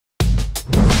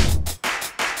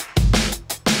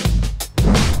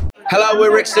Hello,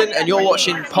 we're Rixton, and you're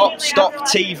watching PopStop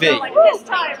TV.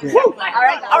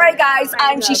 Alright guys,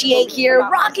 I'm Shishi8 here,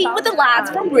 rocking with the lads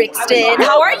from Rixton.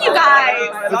 How are you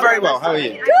guys? We're very well, how are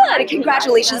you? Good,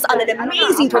 congratulations on an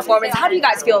amazing performance. How do you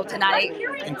guys feel tonight?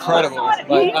 Incredible,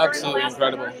 like absolutely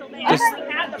incredible. Just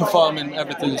performing,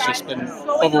 everything's just been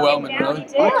overwhelming, really.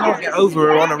 I can't get over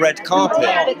her on a red carpet.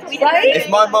 Right? If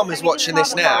my mum is watching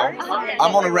this now,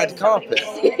 I'm on a red carpet.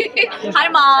 Hi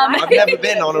Mom. I've never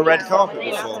been on a red carpet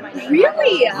before.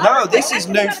 Really? No, this is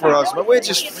new for us, but we're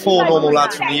just four normal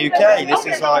lads from the UK. This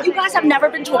is like... You guys have never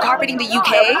been to a carpet in the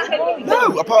UK?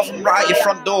 No, apart from right at your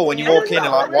front door when you walk in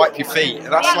and like wipe your feet.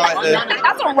 That's like the...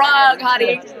 That's a rug,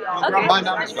 honey. Okay. My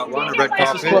nan's got one, a red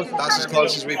carpet. That's as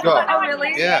close as we've got. Oh,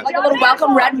 really? Yeah. Like a little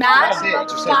welcome red mat? That's it, it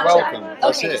just says welcome.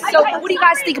 That's it. So what do you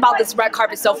guys think about this red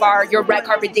carpet so far, your red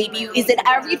carpet debut? Is it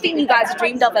everything you guys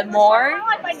dreamed of and more?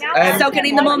 Soaking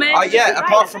in the moment? Yeah,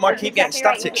 apart from I keep getting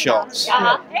static shocks,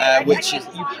 which is...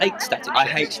 You hate static. I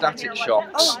hate static shocks.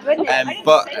 Oh, goodness.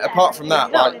 But apart from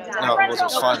that, like, no, it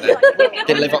wasn't fine there.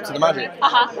 Didn't live up to the magic.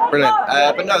 Brilliant.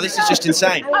 But no, this is just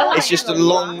insane. It's just a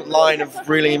long line of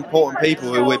really important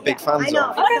people who we're big fans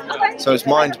of. So it's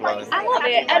mind-blowing. I love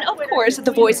it. And of course,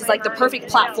 The Voice is like the perfect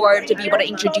platform to be able to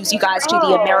introduce you guys to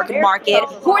the American market.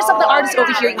 Who are some of the artists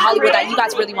over here in Hollywood that you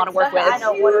guys really want to work with?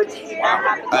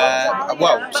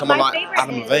 Well, someone like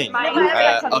Adam Levine,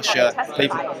 Usher,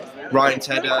 people, Ryan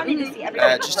Tedder,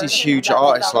 just these huge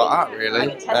artists like that,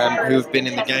 really, who have been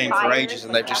in the game for ages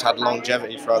and they've just had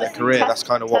longevity throughout their career. That's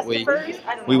kind of what we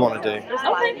want to do.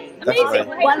 Okay, Definitely.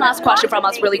 amazing. One last question from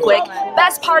us really quick.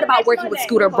 Best part about working with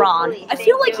Scooter Braun? I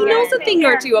feel like he knows a thing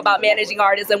or two about managing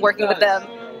artists and working with them.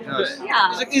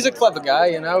 Yeah. He's a clever guy,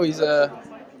 you know.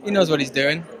 He knows what he's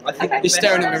doing. I think he's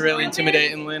staring at me really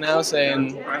intimidatingly now,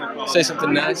 saying, "Say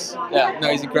something nice." Yeah, no,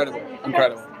 he's incredible,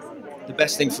 incredible. The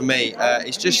best thing for me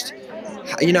is just,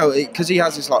 you know, because he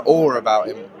has this like aura about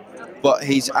him, but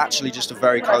he's actually just a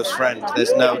very close friend.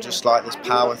 There's no just like this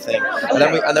power thing.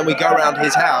 And then we go around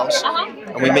his house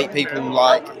and we meet people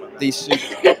like these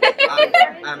super,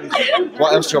 and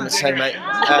what else do you want me to say, mate?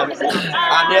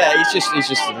 And yeah, he's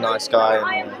just a nice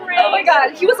guy. Oh my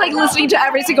god, he was like listening to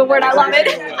every single word. I love it.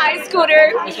 Hi,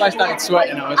 Scooter. That's why I started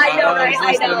sweating. I know, right?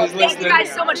 I know. Thank you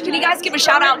guys so much. Can you guys give a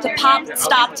shout out to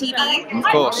PopStop TV? Of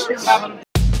course.